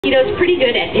Quito's pretty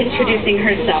good at introducing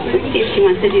herself. Let's see if she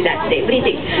wants to do that today. What do you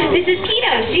think? This is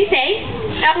Quito. She say,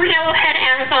 "Oh, hello,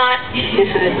 Amazon."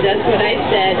 That's what I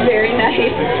said. Very nice.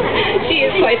 She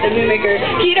is quite the mimicker.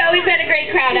 Quito, we've got a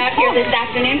great crowd out here this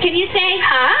afternoon. Can you say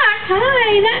hi? Hi,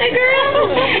 that a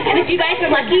girl? And if you guys are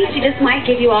lucky, she just might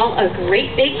give you all a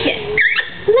great big kiss.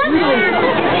 Lovely.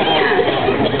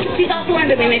 Yeah. She's also learned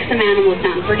to mimic some animal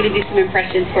sounds. We're going to do some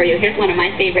impressions for you. Here's one of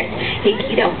my favorites. Hey,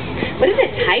 Quito, what does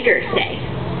a tiger say?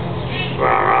 Yeah,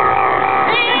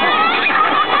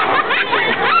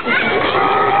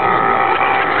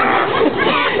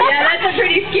 that's a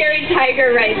pretty scary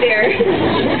tiger right there.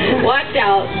 Watch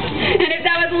out. And if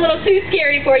that was a little too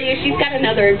scary for you, she's got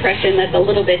another impression that's a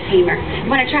little bit tamer.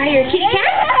 Want to try your kitty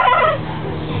cat?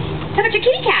 How about your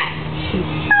kitty cat?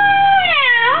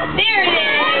 There it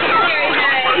is. Very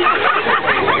nice.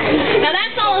 Now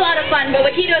that's all a lot of fun, but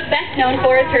what Quito's best known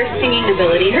for is her singing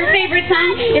ability. Her favorite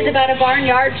song is about a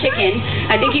barnyard chicken.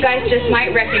 I think you guys just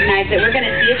might recognize it. We're going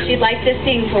to see if she'd like to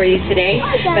sing for you today,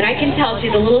 but I can tell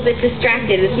she's a little bit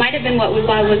distracted. This might have been what was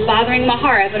bothering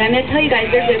Mahara, but I'm going to tell you guys,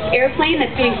 there's this airplane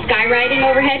that's doing skywriting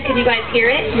overhead. Can you guys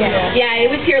hear it? Yeah, it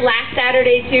was here last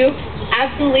Saturday too.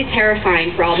 Absolutely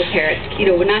terrifying for all the parrots.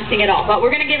 Quito would not sing at all, but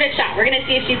we're going to give it a shot. We're going to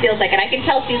see if she feels like it. I can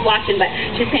tell she's watching, but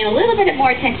she's paying a little bit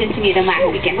more attention to me than last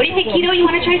weekend. What do you think, Quito? You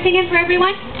want to try singing for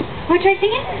everyone? Want to try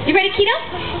singing? You ready, Quito?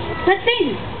 Let's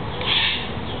sing.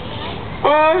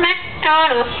 Oh,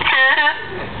 McDonald's had a...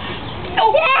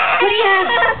 Oh, what do you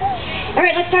have? All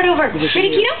right, let's start over.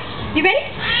 Ready, Quito? You ready?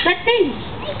 Let's sing.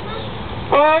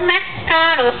 Oh,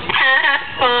 McDonald's had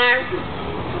a farm.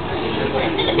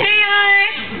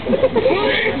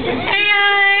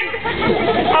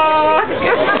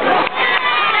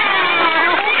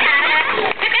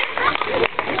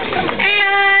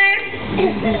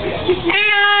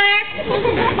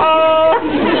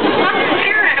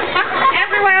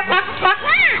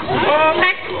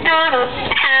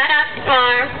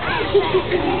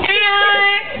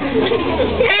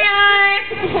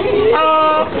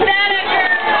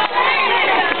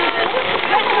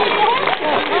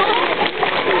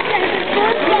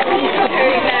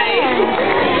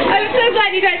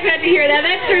 You guys got to hear that.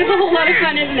 That sure is a whole lot of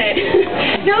fun, isn't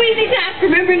it? No easy task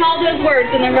remembering all those words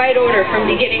in the right order from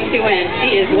beginning to end.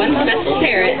 She is one special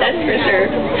parrot, that's for sure.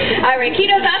 All right,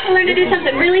 Quito's about to learn to do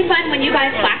something really fun when you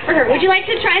guys clap for her. Would you like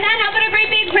to try that? How about a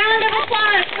great big round of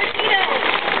applause for Quito?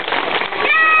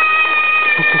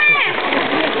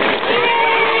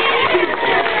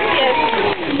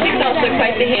 Also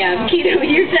quite the ham. Quito,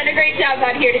 you've done a great job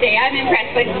out here today. I'm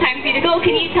impressed, but it's time for you to go.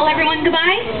 Can you tell everyone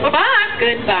goodbye? Bye-bye.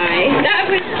 Goodbye. That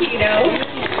was Quito.